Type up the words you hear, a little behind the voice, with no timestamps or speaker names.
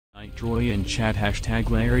Troy in chat #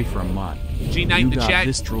 Larry from Mod. G9 you in the got chat.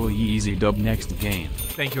 This Troy easy dub next game.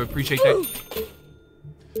 Thank you, I appreciate that.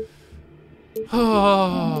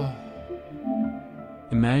 Oh.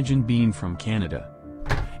 Imagine being from Canada.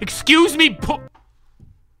 Excuse me,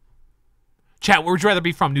 chat, where would you rather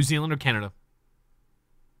be from, New Zealand or Canada?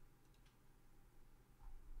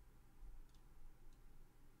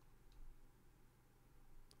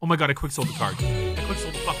 Oh my god, I quick sold the card. I quick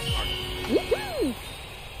sold the fucking card. Woohoo!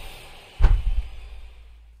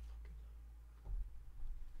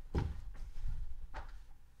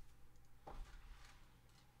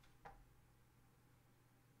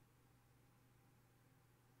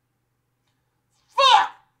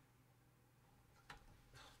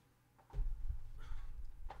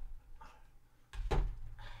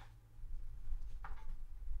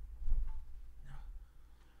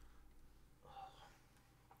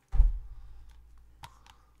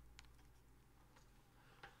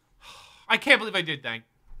 I can't believe I did that.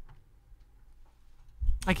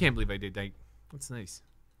 I can't believe I did that. That's nice.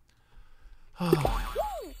 Oh, God,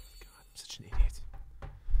 I'm such an idiot.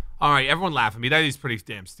 All right, everyone laugh at me. That is pretty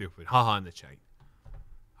damn stupid. Haha in the chat.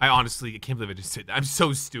 I honestly can't believe I just did that. I'm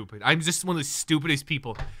so stupid. I'm just one of the stupidest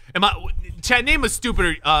people. Chat, name a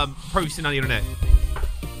stupider person on the internet.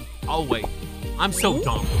 Oh, wait. I'm so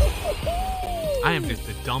dumb. I am just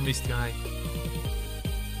the dumbest guy.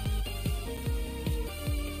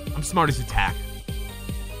 I'm smart as attack.